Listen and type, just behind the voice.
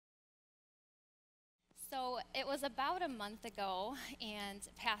So it was about a month ago, and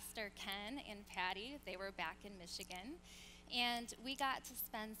Pastor Ken and Patty, they were back in Michigan, and we got to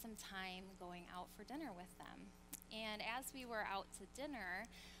spend some time going out for dinner with them. And as we were out to dinner,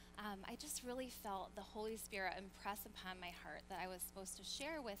 I just really felt the Holy Spirit impress upon my heart that I was supposed to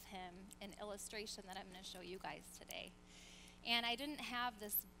share with him an illustration that I'm going to show you guys today. And I didn't have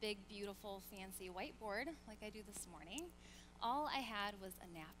this big, beautiful, fancy whiteboard like I do this morning. All I had was a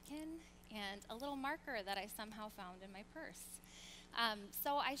napkin and a little marker that I somehow found in my purse.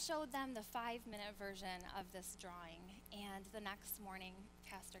 So I showed them the 5-minute version of this drawing, and the next morning,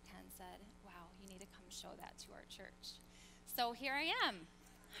 Pastor Ken said, "Wow, you need to come show that to our church." So here I am.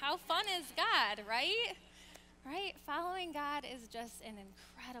 How fun is God, right? Right? Following God is just an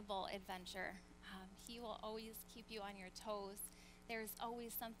incredible adventure. He will always keep you on your toes. There's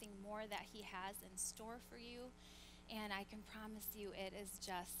always something more that he has in store for you, and I can promise you it is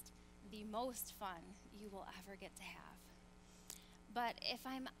just the most fun you will ever get to have. But if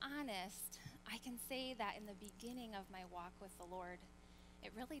I'm honest, I can say that in the beginning of my walk with the Lord,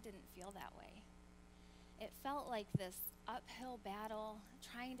 it really didn't feel that way. It felt like this uphill battle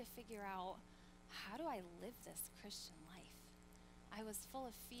trying to figure out, how do I live this Christian life? I was full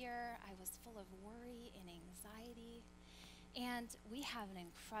of fear, I was full of worry and anxiety, and we have an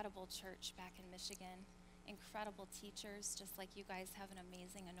incredible church back in Michigan, incredible teachers, just like you guys have an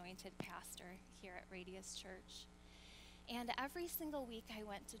amazing anointed pastor here at Radius Church. And every single week I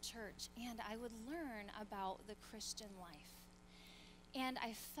went to church and I would learn about the Christian life. And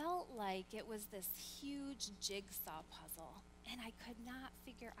I felt like it was this huge jigsaw puzzle, and I could not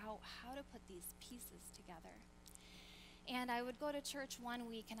figure out how to put these pieces together. And I would go to church one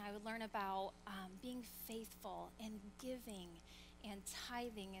week and I would learn about being faithful and giving and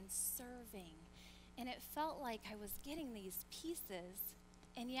tithing and serving. And it felt like I was getting these pieces,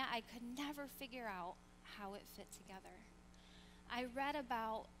 and yet I could never figure out how it fit together. I read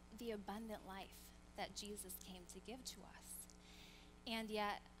about the abundant life that Jesus came to give to us, and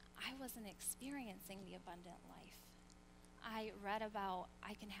yet I wasn't experiencing the abundant life. I read about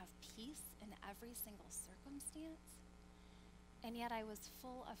I can have peace in every single circumstance, and yet I was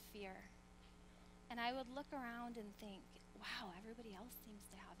full of fear. And I would look around and think, wow, everybody else seems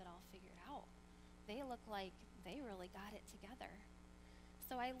to have it all figured out. They look like they really got it together.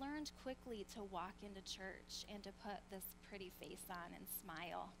 So I learned quickly to walk into church and to put this pretty face on and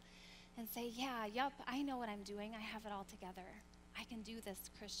smile and say, yeah, yup, I know what I'm doing. I have it all together. I can do this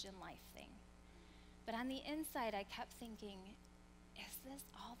Christian life thing. But on the inside, I kept thinking, is this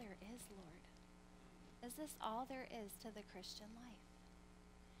all there is, Lord? Is this all there is to the Christian life?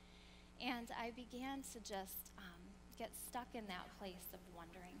 And I began to just get stuck in that place of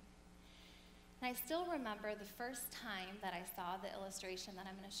wondering. And I still remember the first time that I saw the illustration that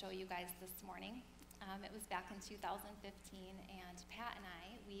I'm going to show you guys this morning. It was back in 2015, and Pat and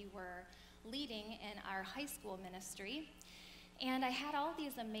I, we were leading in our high school ministry. And I had all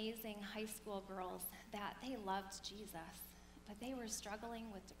these amazing high school girls that they loved Jesus, but they were struggling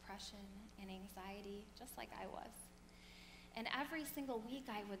with depression and anxiety, just like I was. And every single week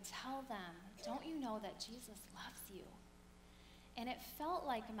I would tell them, don't you know that Jesus loves you? And it felt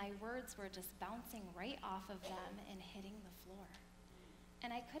like my words were just bouncing right off of them and hitting the floor.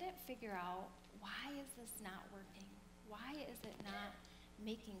 And I couldn't figure out, why is this not working? Why is it not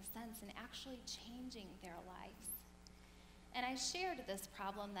making sense and actually changing their lives? And I shared this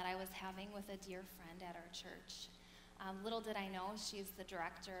problem that I was having with a dear friend at our church. Little did I know, she's the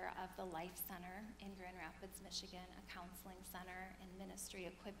director of the Life Center in Grand Rapids, Michigan, a counseling center and ministry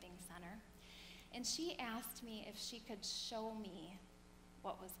equipping center. And she asked me if she could show me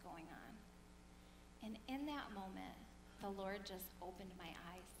what was going on. And in that moment, the Lord just opened my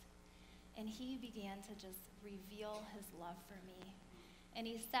eyes. And he began to just reveal his love for me. And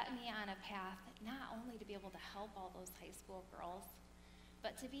he set me on a path not only to be able to help all those high school girls,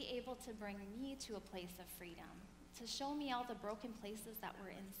 but to be able to bring me to a place of freedom, to show me all the broken places that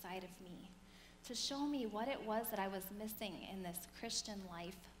were inside of me, to show me what it was that I was missing in this Christian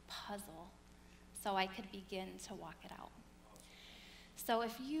life puzzle so I could begin to walk it out. So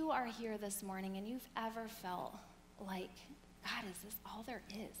if you are here this morning and you've ever felt like, God, is this all there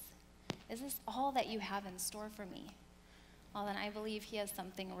is? Is this all that you have in store for me? Well, then I believe he has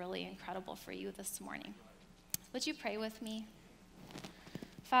something really incredible for you this morning. Would you pray with me?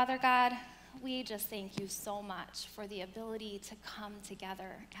 Father God, we just thank you so much for the ability to come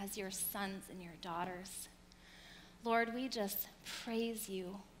together as your sons and your daughters. Lord, we just praise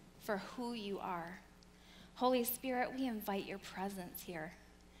you for who you are. Holy Spirit, we invite your presence here.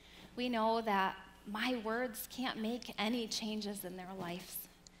 We know that my words can't make any changes in their lives,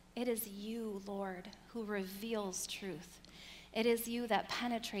 It is you, Lord, who reveals truth. It is you that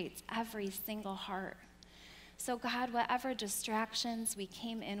penetrates every single heart. So God, whatever distractions we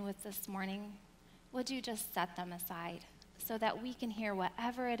came in with this morning, would you just set them aside so that we can hear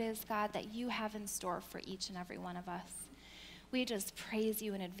whatever it is, God, that you have in store for each and every one of us. We just praise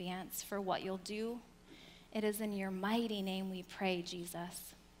you in advance for what you'll do. It is in your mighty name we pray,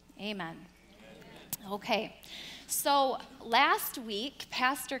 Jesus. Amen. Okay, so last week,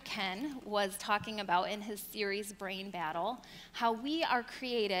 Pastor Ken was talking about in his series, Brain Battle, how we are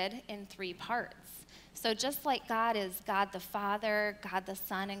created in 3 parts. So just like God is God the Father, God the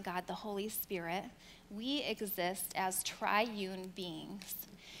Son, and God the Holy Spirit, we exist as triune beings.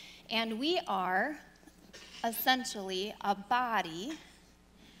 And we are essentially a body,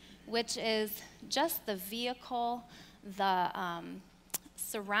 which is just the vehicle, the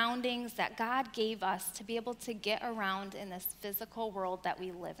surroundings that God gave us to be able to get around in this physical world that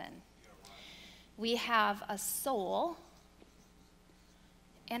we live in. We have a soul,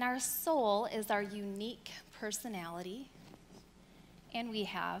 and our soul is our unique personality, and we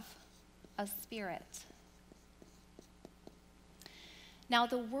have a spirit. Now,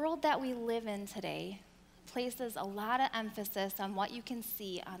 the world that we live in today places a lot of emphasis on what you can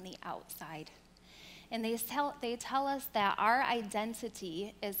see on the outside. And they tell us that our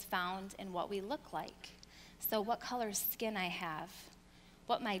identity is found in what we look like. So what color skin I have,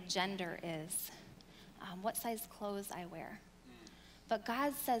 what my gender is, what size clothes I wear. But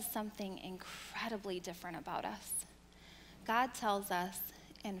God says something incredibly different about us. God tells us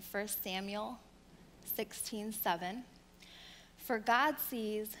in 1 Samuel 16:7, "For God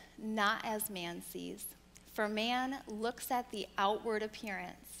sees not as man sees, for man looks at the outward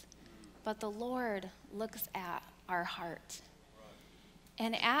appearance, but the Lord looks at our heart."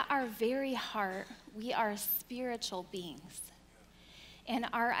 And at our very heart, we are spiritual beings. And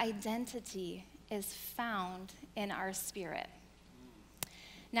our identity is found in our spirit.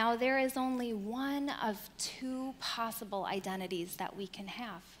 Now, there is only one of 2 possible identities that we can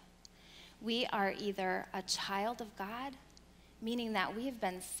have. We are either a child of God, meaning that we have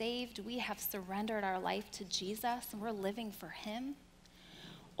been saved, we have surrendered our life to Jesus, and we're living for him.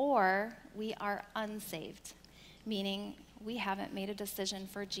 Or we are unsaved, meaning we haven't made a decision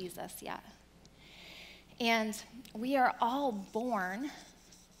for Jesus yet. And we are all born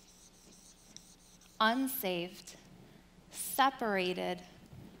unsaved, separated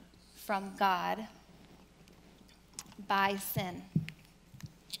from God by sin.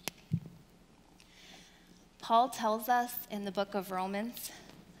 Paul tells us in the book of Romans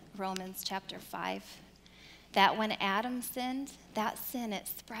chapter 5, that when Adam sinned, that sin, it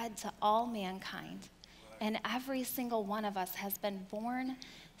spread to all mankind. And every single one of us has been born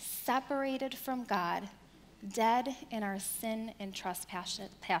separated from God, dead in our sin and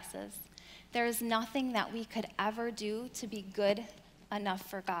trespasses. There is nothing that we could ever do to be good enough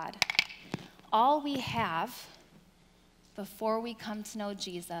for God. All we have before we come to know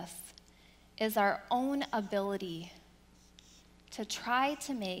Jesus is our own ability to try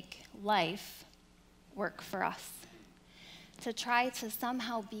to make life work for us, to try to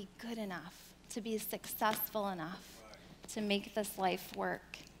somehow be good enough, to be successful enough to make this life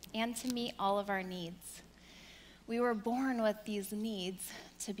work and to meet all of our needs. We were born with these needs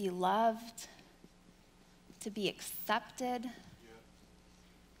to be loved, to be accepted,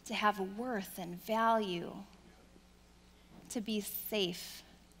 to have worth and value, to be safe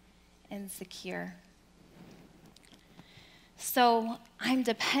and secure. So I'm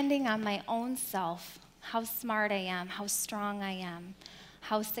depending on my own self, how smart I am, how strong I am,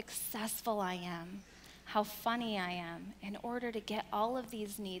 how successful I am, how funny I am, in order to get all of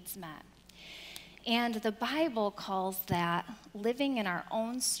these needs met. And the Bible calls that living in our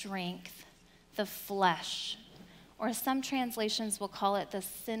own strength the flesh, or some translations will call it the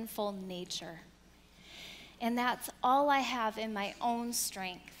sinful nature. And that's all I have in my own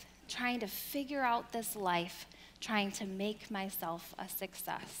strength, trying to figure out this life, trying to make myself a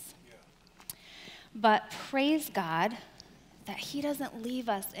success. But praise God that he doesn't leave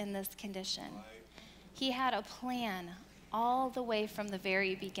us in this condition. He had a plan all the way from the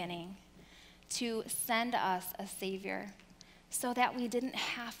very beginning to send us a Savior so that we didn't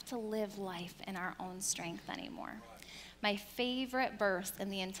have to live life in our own strength anymore. My favorite verse in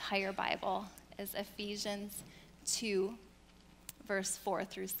the entire Bible is Ephesians 2, verse 4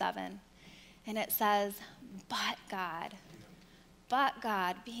 through 7. And it says, but God,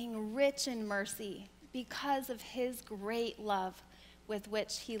 being rich in mercy, because of his great love with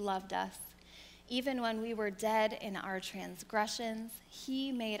which he loved us, even when we were dead in our transgressions,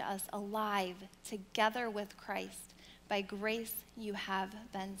 he made us alive together with Christ. By grace you have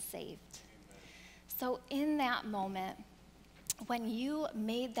been saved. So in that moment, when you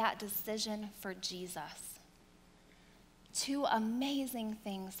made that decision for Jesus, two amazing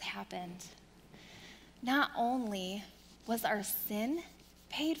things happened. Not only was our sin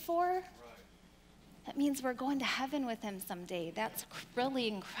paid for, that means we're going to heaven with him someday. That's really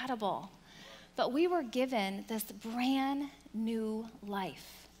incredible. But we were given this brand new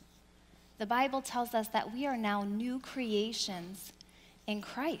life. The Bible tells us that we are now new creations in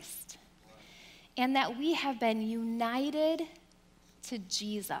Christ, and that we have been united to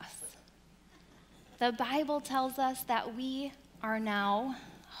Jesus. The Bible tells us that we are now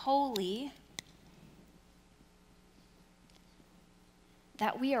holy,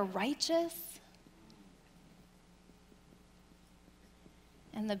 that we are righteous.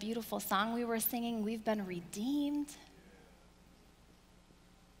 And the beautiful song we were singing, we've been redeemed.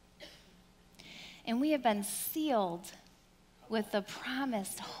 And we have been sealed with the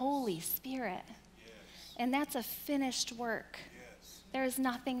promised Holy Spirit. And that's a finished work. There is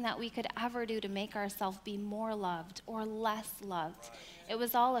nothing that we could ever do to make ourselves be more loved or less loved. It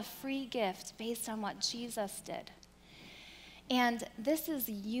was all a free gift based on what Jesus did. And this is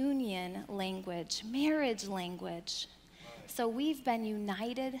union language, marriage language. So we've been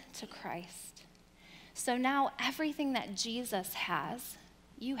united to Christ. So now everything that Jesus has,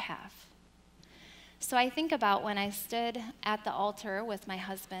 you have. So I think about when I stood at the altar with my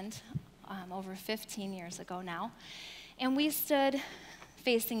husband over 15 years ago now, and we stood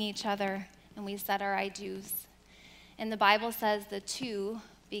facing each other and we said our I do's. And the Bible says the two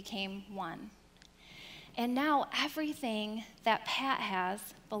became one. And now everything that Pat has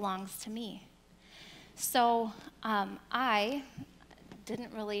belongs to me. So I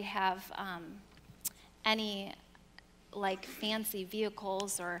didn't really have any like fancy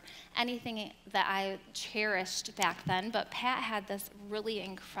vehicles or anything that I cherished back then, but Pat had this really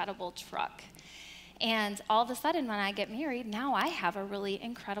incredible truck. And all of a sudden when I get married, now I have a really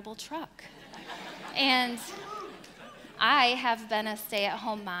incredible truck. And I have been a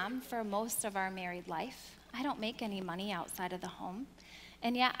stay-at-home mom for most of our married life. I don't make any money outside of the home.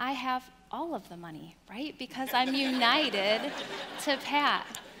 And yet I have all of the money, right? Because I'm united to Pat.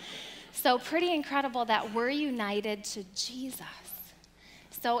 So pretty incredible that we're united to Jesus.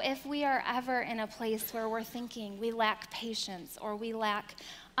 So if we are ever in a place where we're thinking we lack patience or we lack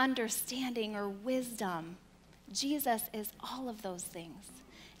understanding or wisdom, Jesus is all of those things.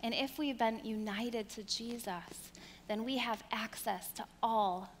 And if we've been united to Jesus, then we have access to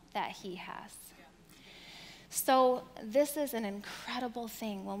all that he has. So this is an incredible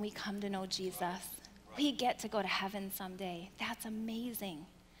thing when we come to know Jesus. We get to go to heaven someday. That's amazing.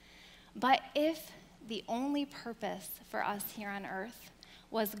 But if the only purpose for us here on earth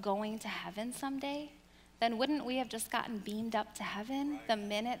was going to heaven someday, then wouldn't we have just gotten beamed up to heaven the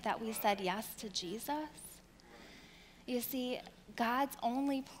minute that we said yes to Jesus? You see, God's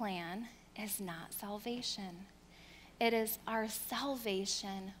only plan is not salvation. It is our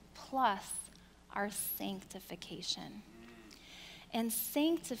salvation plus our sanctification. And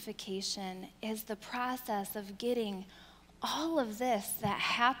sanctification is the process of getting all of this that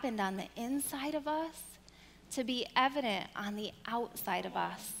happened on the inside of us to be evident on the outside of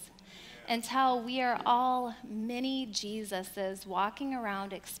us, until we are all mini Jesuses walking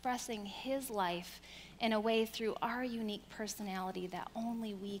around expressing his life in a way through our unique personality that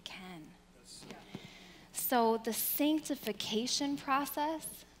only we can. So the sanctification process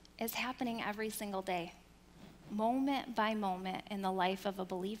is happening every single day, moment by moment in the life of a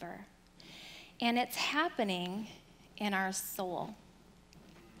believer. And it's happening in our soul.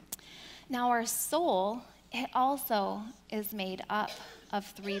 Now our soul, it also is made up of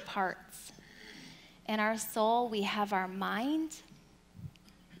three parts. In our soul, we have our mind,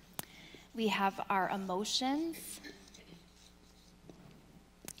 we have our emotions,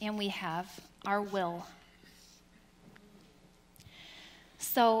 and we have our will.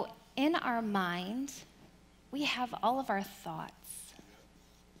 So in our mind, we have all of our thoughts.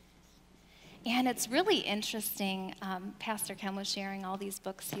 And it's really interesting. Pastor Ken was sharing all these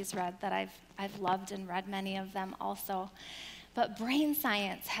books he's read that I've loved and read many of them also. But brain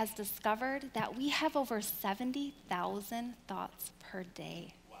science has discovered that we have over 70,000 thoughts per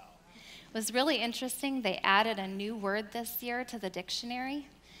day. Wow. It was really interesting. They added a new word this year to the dictionary.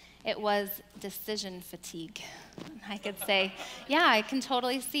 It was decision fatigue. I could say, yeah, I can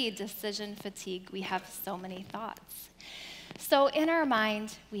totally see decision fatigue. We have so many thoughts. So in our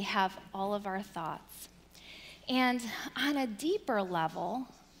mind, we have all of our thoughts. And on a deeper level,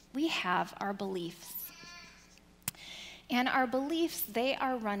 we have our beliefs. And our beliefs, they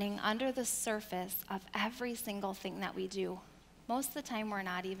are running under the surface of every single thing that we do. Most of the time, we're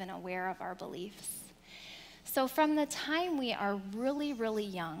not even aware of our beliefs. So from the time we are really, really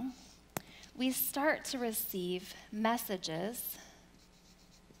young, we start to receive messages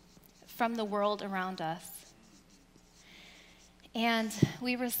from the world around us. And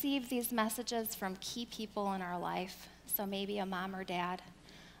we receive these messages from key people in our life. So maybe a mom or dad,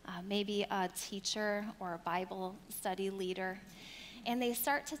 maybe a teacher or a Bible study leader. And they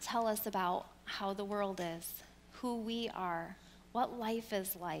start to tell us about how the world is, who we are, what life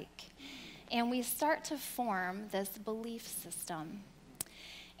is like. And we start to form this belief system.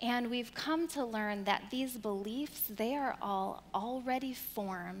 And we've come to learn that these beliefs, they are all already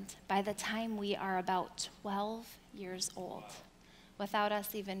formed by the time we are about 12 years old, without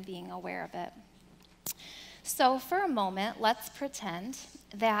us even being aware of it. So for a moment, let's pretend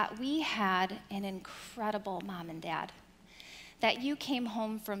that we had an incredible mom and dad, that you came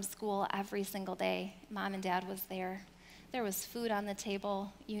home from school every single day. Mom and dad was there. There was food on the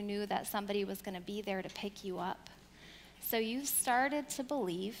table. You knew that somebody was going to be there to pick you up. So you started to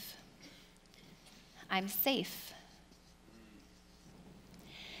believe, I'm safe.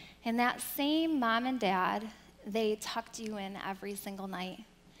 And that same mom and dad, they tucked you in every single night,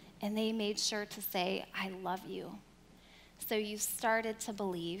 and they made sure to say, I love you. So you started to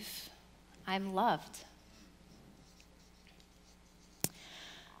believe, I'm loved.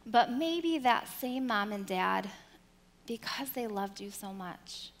 But maybe that same mom and dad, because they loved you so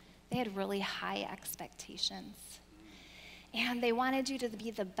much, they had really high expectations. And they wanted you to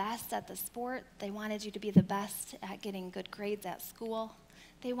be the best at the sport. They wanted you to be the best at getting good grades at school.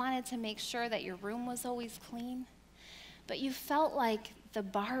 They wanted to make sure that your room was always clean. But you felt like the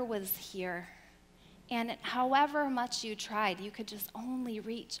bar was here. And however much you tried, you could just only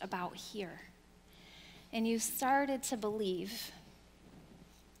reach about here. And you started to believe,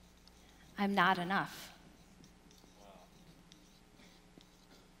 I'm not enough.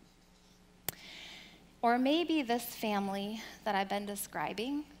 Or maybe this family that I've been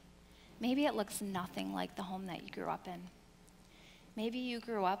describing, maybe it looks nothing like the home that you grew up in. Maybe you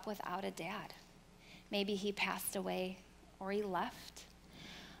grew up without a dad. Maybe he passed away or he left.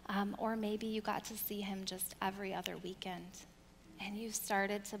 Or maybe you got to see him just every other weekend. And you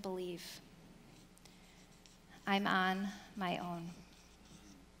started to believe, I'm on my own.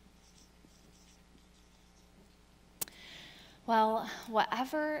 Well,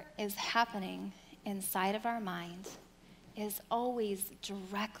 whatever is happening inside of our mind is always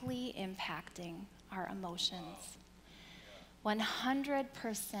directly impacting our emotions. 100%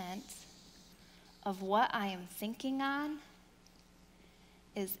 of what I am thinking on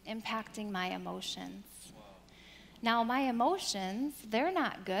is impacting my emotions. Now, my emotions, they're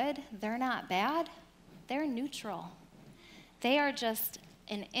not good, they're not bad, they're neutral. They are just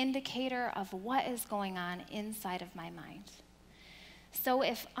an indicator of what is going on inside of my mind. So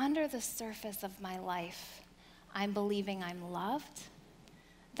if under the surface of my life, I'm believing I'm loved,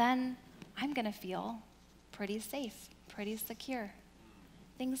 then I'm going to feel pretty safe, pretty secure.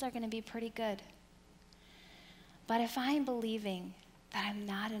 Things are going to be pretty good. But if I'm believing that I'm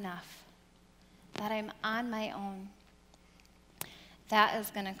not enough, that I'm on my own, that is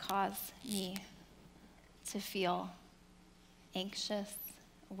going to cause me to feel anxious,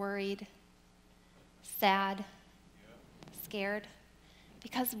 worried, sad, scared.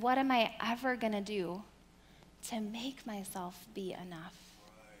 Because what am I ever going to do to make myself be enough?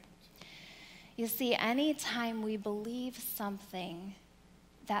 You see, anytime we believe something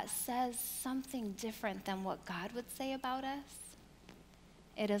that says something different than what God would say about us,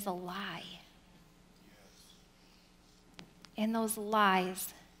 it is a lie. And those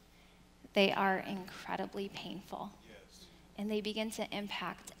lies, they are incredibly painful. And they begin to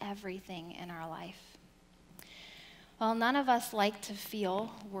impact everything in our life. Well, none of us like to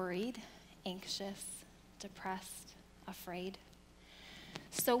feel worried, anxious, depressed, afraid.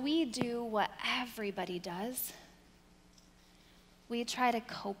 So we do what everybody does. We try to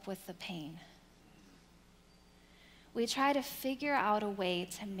cope with the pain. We try to figure out a way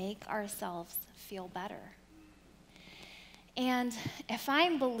to make ourselves feel better. And if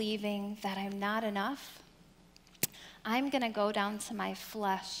I'm believing that I'm not enough, I'm going to go down to my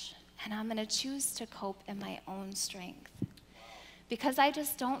flesh and I'm going to choose to cope in my own strength. Because I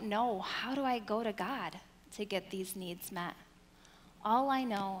just don't know, how do I go to God to get these needs met? All I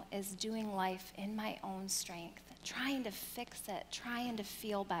know is doing life in my own strength, trying to fix it, trying to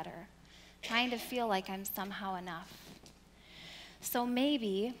feel better, trying to feel like I'm somehow enough. So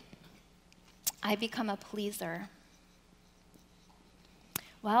maybe I become a pleaser.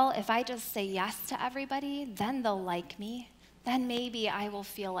 well, if I just say yes to everybody, then they'll like me. Then maybe I will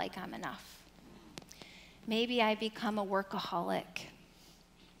feel like I'm enough. Maybe I become a workaholic.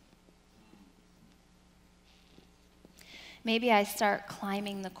 Maybe I start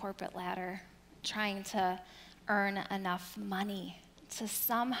climbing the corporate ladder, trying to earn enough money to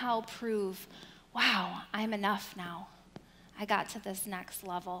somehow prove, wow, I'm enough now. I got to this next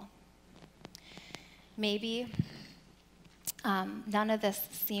level. Maybe none of this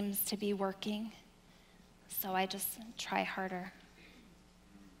seems to be working, so I just try harder.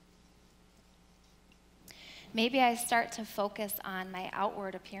 Maybe I start to focus on my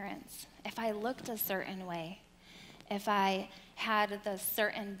outward appearance. If I looked a certain way, if I had the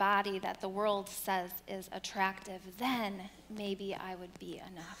certain body that the world says is attractive, then maybe I would be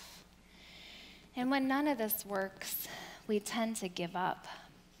enough. And when none of this works, we tend to give up.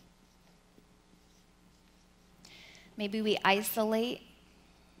 Maybe we isolate.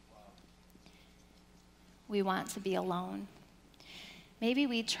 We want to be alone. Maybe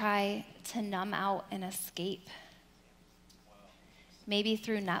we try to numb out and escape. Maybe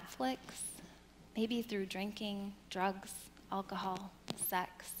through Netflix, maybe through drinking, drugs, alcohol,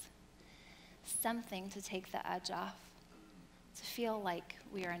 sex. Something to take the edge off, to feel like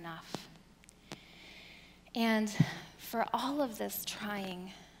we are enough. And for all of this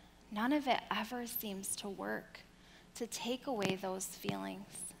trying, none of it ever seems to work to take away those feelings.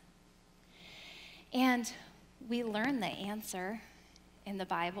 And we learn the answer in the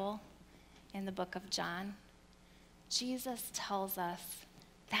Bible, in the book of John. Jesus tells us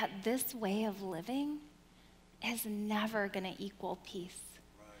that this way of living is never going to equal peace.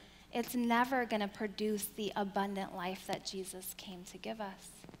 Right. It's never going to produce the abundant life that Jesus came to give us,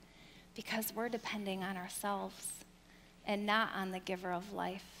 because we're depending on ourselves and not on the giver of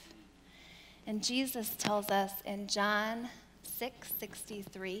life. And Jesus tells us in John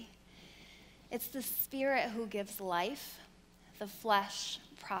 6:63, it's the Spirit who gives life, the flesh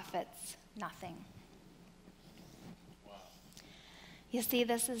profits nothing. Wow. You see,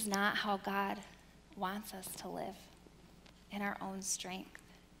 this is not how God wants us to live, in our own strength.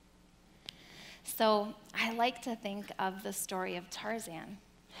 So I like to think of the story of Tarzan.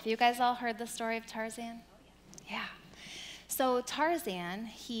 Have you guys all heard the story of Tarzan? Yeah. So Tarzan,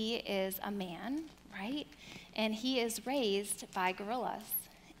 he is a man, right? And he is raised by gorillas.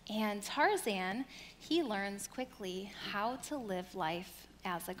 And Tarzan, he learns quickly how to live life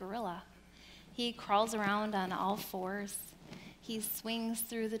as a gorilla. He crawls around on all fours. He swings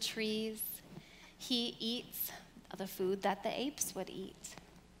through the trees. He eats the food that the apes would eat.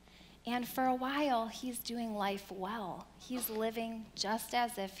 And for a while, he's doing life well. He's living just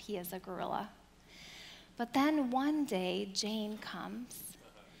as if he is a gorilla. But then one day, Jane comes,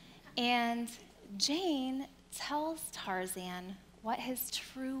 and Jane tells Tarzan what his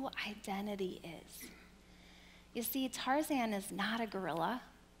true identity is. You see, Tarzan is not a gorilla.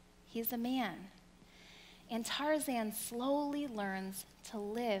 He's a man. And Tarzan slowly learns to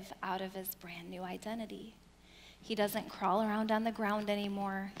live out of his brand new identity. He doesn't crawl around on the ground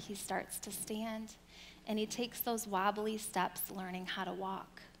anymore. He starts to stand, and he takes those wobbly steps learning how to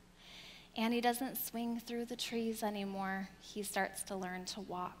walk. And he doesn't swing through the trees anymore. He starts to learn to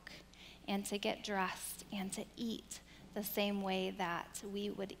walk and to get dressed and to eat the same way that we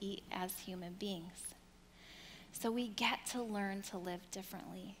would eat as human beings. So we get to learn to live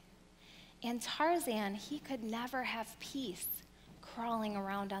differently. And Tarzan, he could never have peace crawling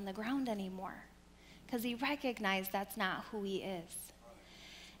around on the ground anymore, because he recognized that's not who he is.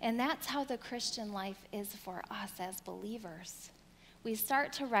 And that's how the Christian life is for us as believers. We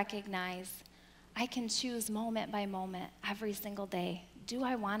start to recognize, I can choose moment by moment every single day. Do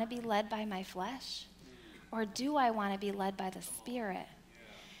I want to be led by my flesh? Or do I want to be led by the Spirit?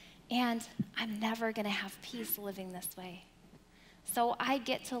 And I'm never going to have peace living this way. So I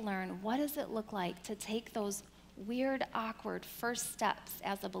get to learn, what does it look like to take those weird, awkward first steps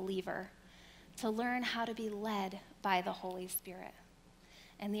as a believer to learn how to be led by the Holy Spirit?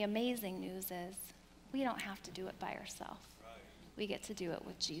 And the amazing news is, we don't have to do it by ourselves. We get to do it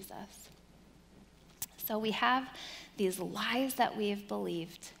with Jesus. So we have these lies that we've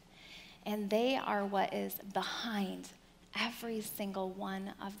believed, and they are what is behind every single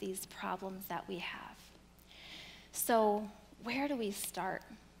one of these problems that we have. So where do we start?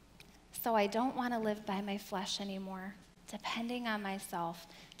 So I don't want to live by my flesh anymore, depending on myself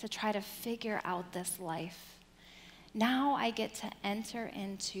to try to figure out this life. Now I get to enter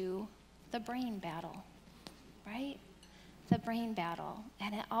into the brain battle, right? The brain battle,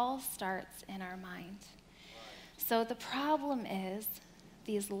 and it all starts in our mind. So the problem is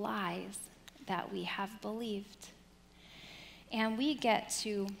these lies that we have believed. And we get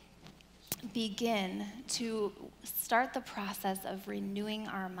to begin to start the process of renewing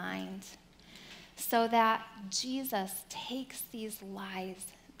our mind so that Jesus takes these lies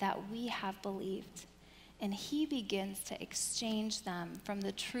that we have believed and he begins to exchange them from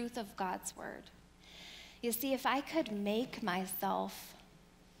the truth of God's word. You see, if I could make myself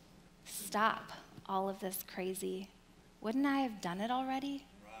stop all of this crazy, wouldn't I have done it already?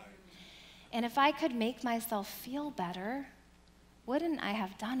 Right. And if I could make myself feel better, wouldn't I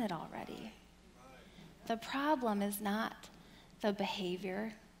have done it already? Right. The problem is not the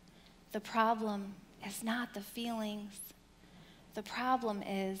behavior. The problem is not the feelings. The problem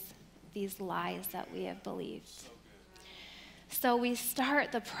is these lies that we have believed. So we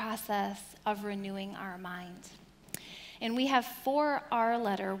start the process of renewing our mind. And we have 4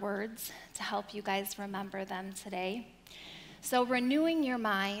 R-letter words to help you guys remember them today. So renewing your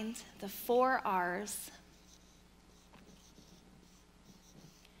mind, the 4 R's,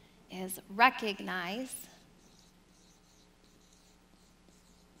 is recognize,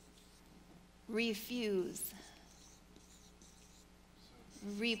 refuse,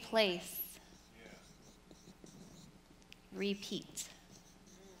 replace, repeat.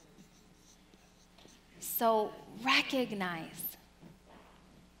 So recognize,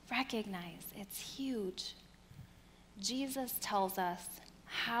 it's huge. Jesus tells us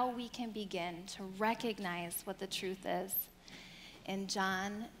how we can begin to recognize what the truth is in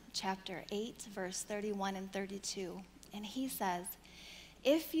John chapter 8, verse 31 and 32. And he says,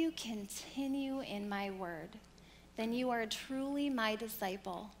 "If you continue in my word, then you are truly my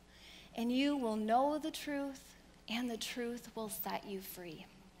disciple, and you will know the truth, and the truth will set you free."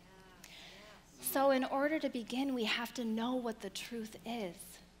 So in order to begin, we have to know what the truth is.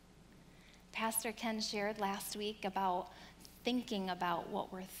 Pastor Ken shared last week about thinking about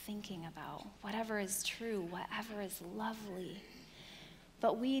what we're thinking about, whatever is true, whatever is lovely.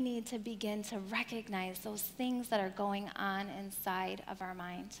 But we need to begin to recognize those things that are going on inside of our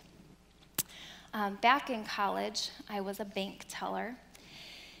mind. Back in college, I was a bank teller.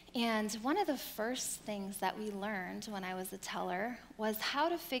 And one of the first things that we learned when I was a teller was how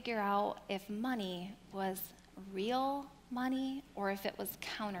to figure out if money was real money or if it was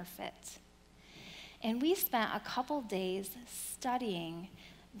counterfeit. And we spent a couple days studying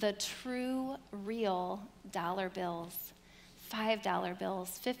the true, real dollar bills, $5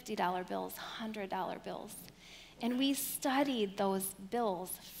 bills, $50 bills, $100 bills. And we studied those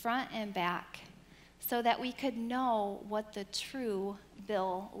bills front and back so that we could know what the true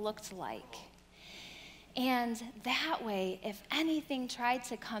bill looked like. And that way, if anything tried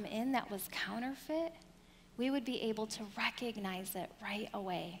to come in that was counterfeit, we would be able to recognize it right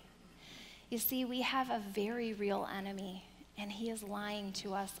away. You see, we have a very real enemy, and he is lying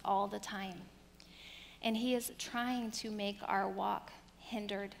to us all the time. And he is trying to make our walk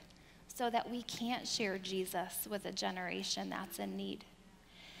hindered so that we can't share Jesus with a generation that's in need.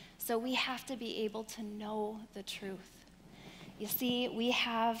 So we have to be able to know the truth. You see, we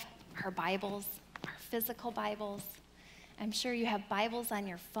have our Bibles, our physical Bibles. I'm sure you have Bibles on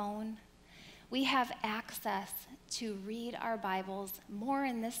your phone. We have access to read our Bibles more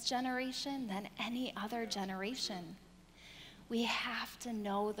in this generation than any other generation. We have to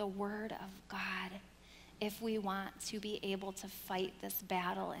know the Word of God if we want to be able to fight this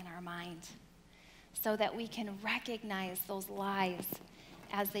battle in our mind so that we can recognize those lies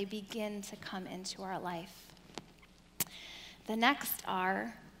as they begin to come into our life. The next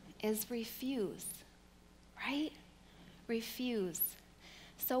R is refuse, right? Refuse.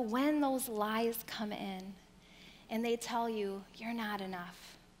 So when those lies come in and they tell you, you're not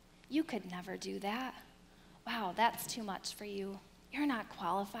enough, you could never do that. Wow, that's too much for you. You're not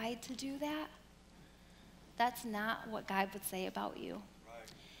qualified to do that. That's not what God would say about you.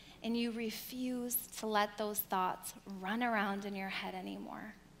 Right. And you refuse to let those thoughts run around in your head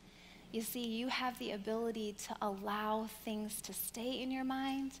anymore. You see, you have the ability to allow things to stay in your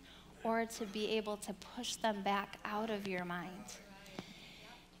mind or to be able to push them back out of your mind.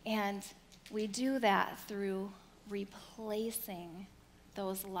 And we do that through replacing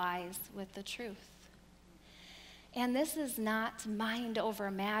those lies with the truth. And this is not mind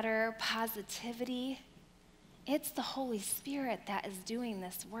over matter, positivity. It's the Holy Spirit that is doing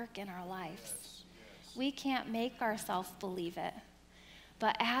this work in our lives. Yes. We can't make ourselves believe it.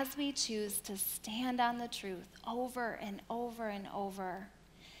 But as we choose to stand on the truth over and over and over,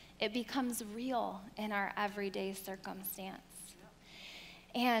 it becomes real in our everyday circumstance.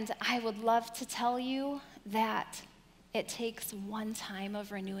 And I would love to tell you that it takes one time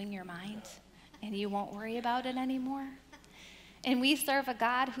of renewing your mind and you won't worry about it anymore. And we serve a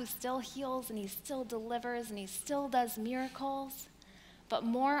God who still heals and he still delivers and he still does miracles. But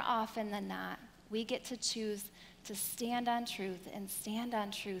more often than not, we get to choose to stand on truth and stand on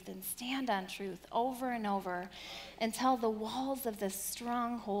truth and stand on truth over and over until the walls of this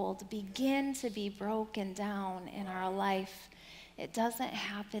stronghold begin to be broken down in our life. It doesn't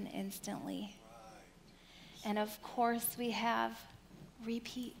happen instantly. And of course we have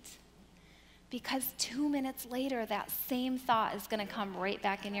repeat. Because 2 minutes later, that same thought is going to come right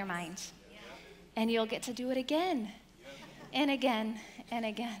back in your mind. And you'll get to do it again and again and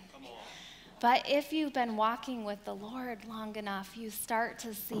again. But if you've been walking with the Lord long enough, you start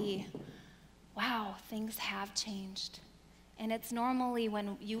to see, wow, things have changed. And it's normally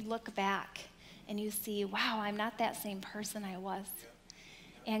when you look back and you see, wow, I'm not that same person I was.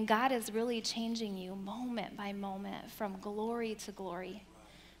 And God is really changing you moment by moment from glory to glory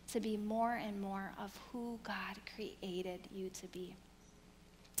to be more and more of who God created you to be.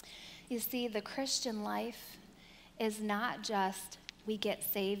 You see, the Christian life is not just we get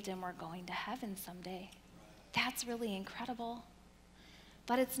saved and we're going to heaven someday. That's really incredible.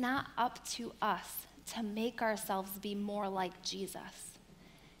 But it's not up to us to make ourselves be more like Jesus.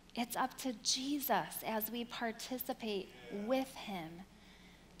 It's up to Jesus as we participate with him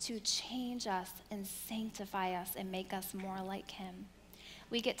to change us and sanctify us and make us more like him.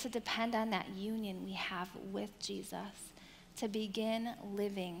 We get to depend on that union we have with Jesus to begin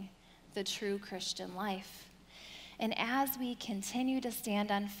living the true Christian life. And as we continue to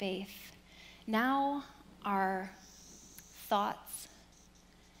stand on faith, now our thoughts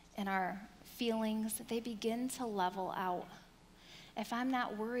and our feelings, they begin to level out. If I'm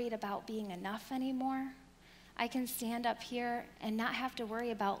not worried about being enough anymore, I can stand up here and not have to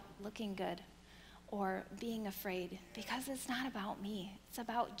worry about looking good or being afraid, because it's not about me. It's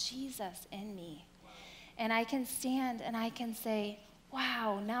about Jesus in me. And I can stand and I can say,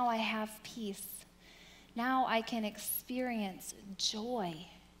 wow, now I have peace. Now I can experience joy.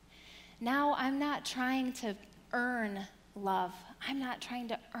 Now I'm not trying to earn love. I'm not trying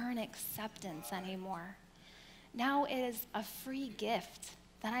to earn acceptance anymore. Now it is a free gift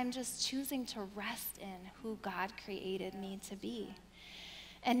that I'm just choosing to rest in who God created me to be.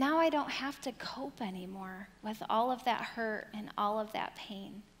 And now I don't have to cope anymore with all of that hurt and all of that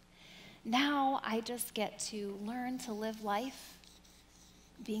pain. Now I just get to learn to live life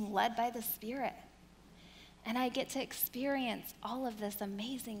being led by the Spirit. And I get to experience all of this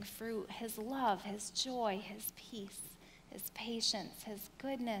amazing fruit, his love, his joy, his peace, his patience, his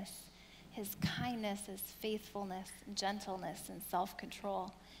goodness, his kindness, his faithfulness, gentleness, and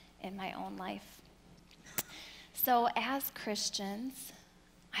self-control in my own life. So as Christians,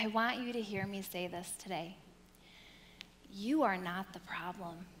 I want you to hear me say this today. You are not the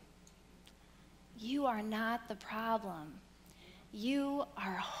problem. You are not the problem. You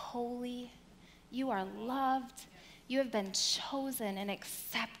are holy. You are loved. You have been chosen and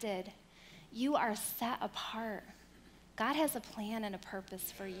accepted. You are set apart. God has a plan and a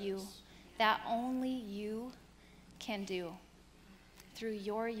purpose for you that only you can do through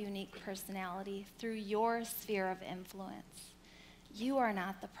your unique personality, through your sphere of influence. You are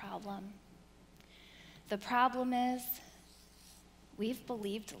not the problem. The problem is we've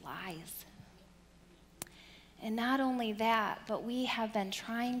believed lies. And not only that, but we have been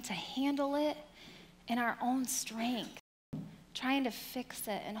trying to handle it in our own strength, trying to fix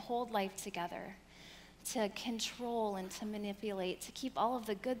it and hold life together, to control and to manipulate, to keep all of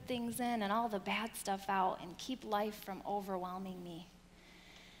the good things in and all the bad stuff out and keep life from overwhelming me.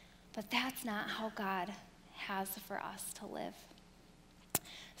 But that's not how God has for us to live.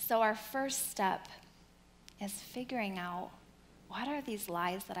 So our first step is figuring out, what are these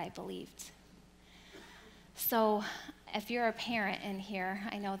lies that I believed? So if you're a parent in here,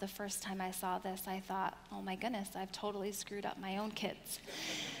 I know the first time I saw this, I thought, oh my goodness, I've totally screwed up my own kids.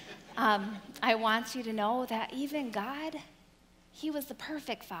 I want you to know that even God, he was the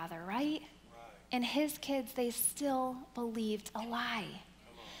perfect father, right? And his kids, they still believed a lie.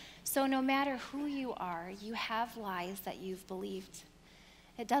 So no matter who you are, you have lies that you've believed.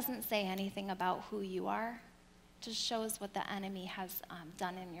 It doesn't say anything about who you are. It just shows what the enemy has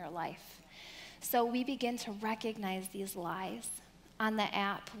done in your life. So we begin to recognize these lies. On the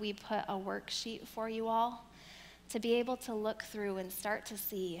app, we put a worksheet for you all to be able to look through and start to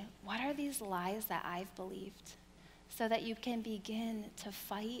see, what are these lies that I've believed? So that you can begin to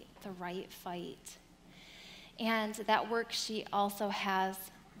fight the right fight. And that worksheet also has,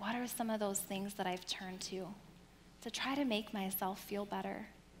 what are some of those things that I've turned to try to make myself feel better?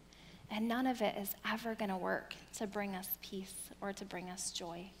 And none of it is ever going to work to bring us peace or to bring us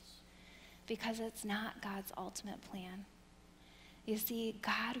joy, because it's not God's ultimate plan. You see,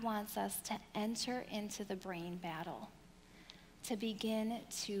 God wants us to enter into the brain battle, to begin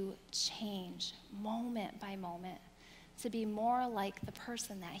to change moment by moment, to be more like the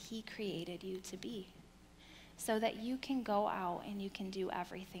person that he created you to be, so that you can go out and you can do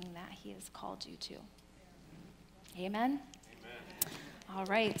everything that he has called you to. Amen? Amen. All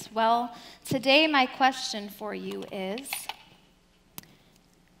right. Well, today my question for you is,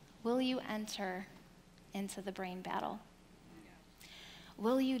 will you enter into the brain battle?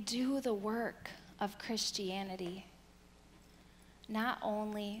 Will you do the work of Christianity? Not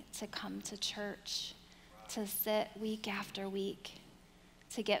only to come to church, to sit week after week,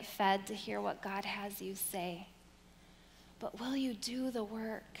 to get fed, to hear what God has you say, but will you do the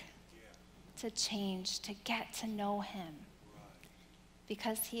work to change, to get to know him?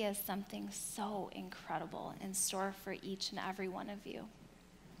 Because he has something so incredible in store for each and every one of you.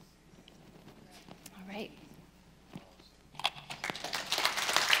 All right.